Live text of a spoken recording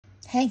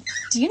Hey,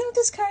 do you know what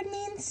this card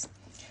means?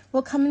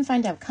 Well, come and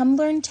find out. Come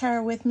learn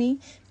tarot with me.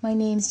 My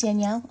name's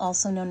Danielle,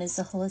 also known as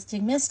the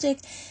Holistic Mystic,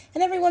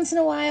 and every once in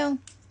a while,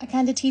 I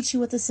kind of teach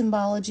you what the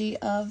symbology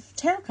of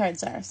tarot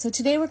cards are. So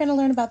today we're going to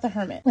learn about the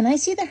Hermit. When I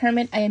see the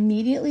Hermit, I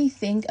immediately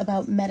think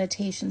about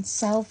meditation,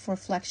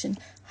 self-reflection,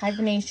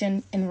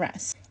 hibernation, and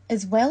rest,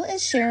 as well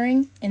as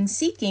sharing and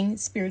seeking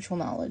spiritual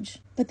knowledge.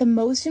 But the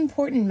most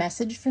important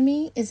message for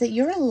me is that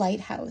you're a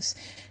lighthouse.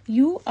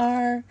 You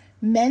are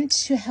meant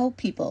to help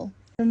people.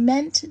 You're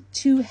meant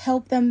to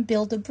help them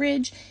build a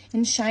bridge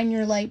and shine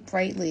your light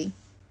brightly.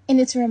 And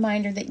it's a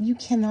reminder that you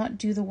cannot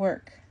do the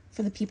work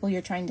for the people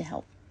you're trying to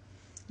help.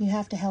 You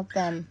have to help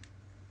them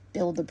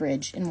build the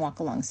bridge and walk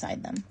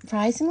alongside them.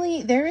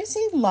 Surprisingly, there is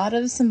a lot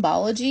of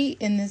symbology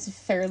in this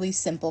fairly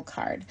simple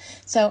card.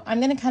 So I'm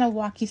going to kind of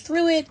walk you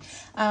through it.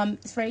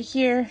 It's right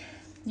here.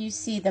 You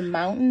see the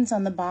mountains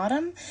on the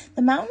bottom.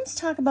 The mountains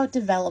talk about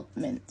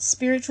development,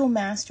 spiritual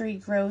mastery,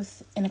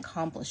 growth, and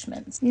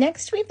accomplishments.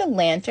 Next, we have the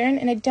lantern,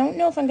 and I don't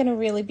know if I'm going to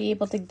really be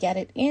able to get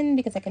it in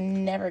because I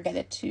can never get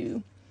it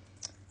to...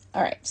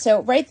 All right,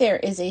 so right there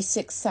is a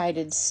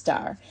six-sided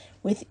star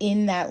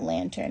within that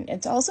lantern.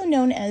 It's also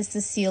known as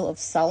the Seal of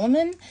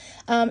Solomon,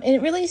 and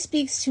it really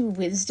speaks to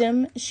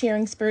wisdom,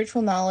 sharing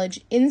spiritual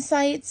knowledge,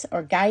 insights,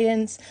 or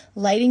guidance,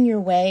 lighting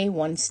your way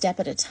one step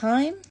at a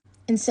time,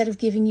 instead of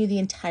giving you the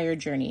entire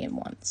journey at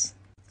once.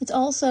 It's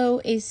also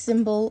a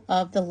symbol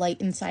of the light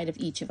inside of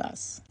each of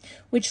us,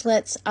 which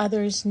lets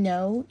others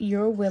know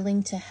you're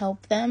willing to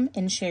help them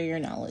and share your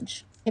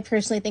knowledge. I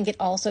personally think it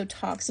also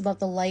talks about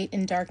the light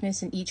and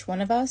darkness in each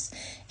one of us.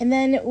 And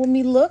then when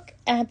we look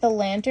at the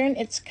lantern,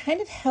 it's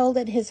kind of held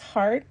at his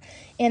heart,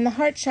 and the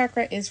heart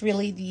chakra is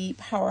really the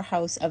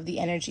powerhouse of the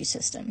energy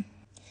system.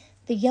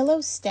 The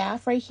yellow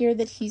staff right here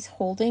that he's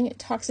holding, it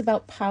talks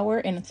about power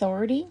and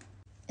authority,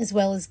 as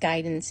well as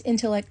guidance,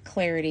 intellect,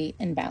 clarity,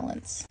 and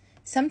balance.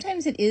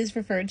 Sometimes it is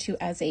referred to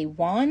as a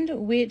wand,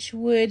 which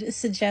would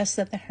suggest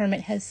that the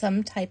Hermit has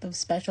some type of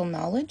special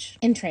knowledge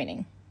and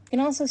training. You can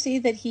also see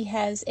that he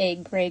has a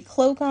gray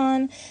cloak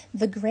on.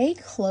 The gray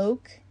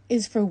cloak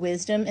is for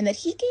wisdom, and that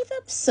he gave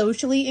up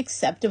socially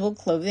acceptable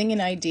clothing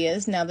and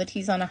ideas now that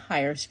he's on a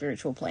higher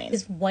spiritual plane.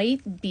 His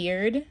white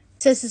beard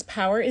says his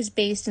power is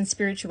based in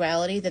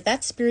spirituality,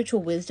 that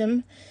spiritual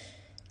wisdom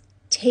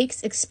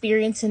takes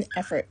experience and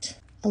effort.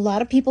 A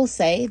lot of people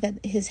say that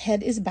his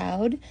head is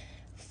bowed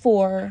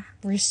for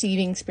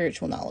receiving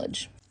spiritual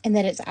knowledge, and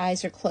that his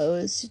eyes are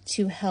closed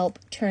to help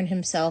turn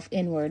himself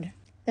inward.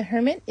 The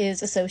Hermit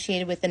is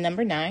associated with the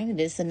number 9. It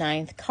is the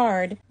 9th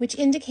card, which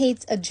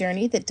indicates a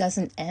journey that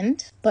doesn't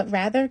end, but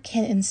rather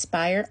can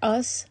inspire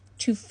us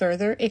to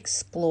further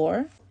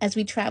explore as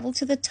we travel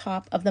to the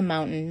top of the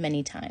mountain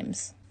many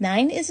times.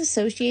 9 is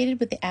associated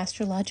with the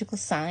astrological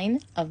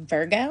sign of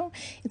Virgo.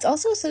 It's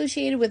also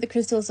associated with the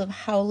crystals of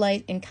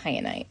howlite and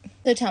kyanite.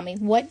 So tell me,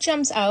 what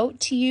jumps out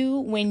to you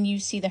when you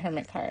see the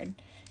Hermit card?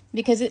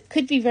 Because it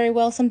could be very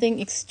well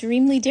something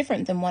extremely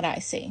different than what I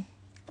see.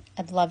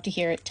 I'd love to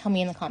hear it. Tell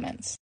me in the comments.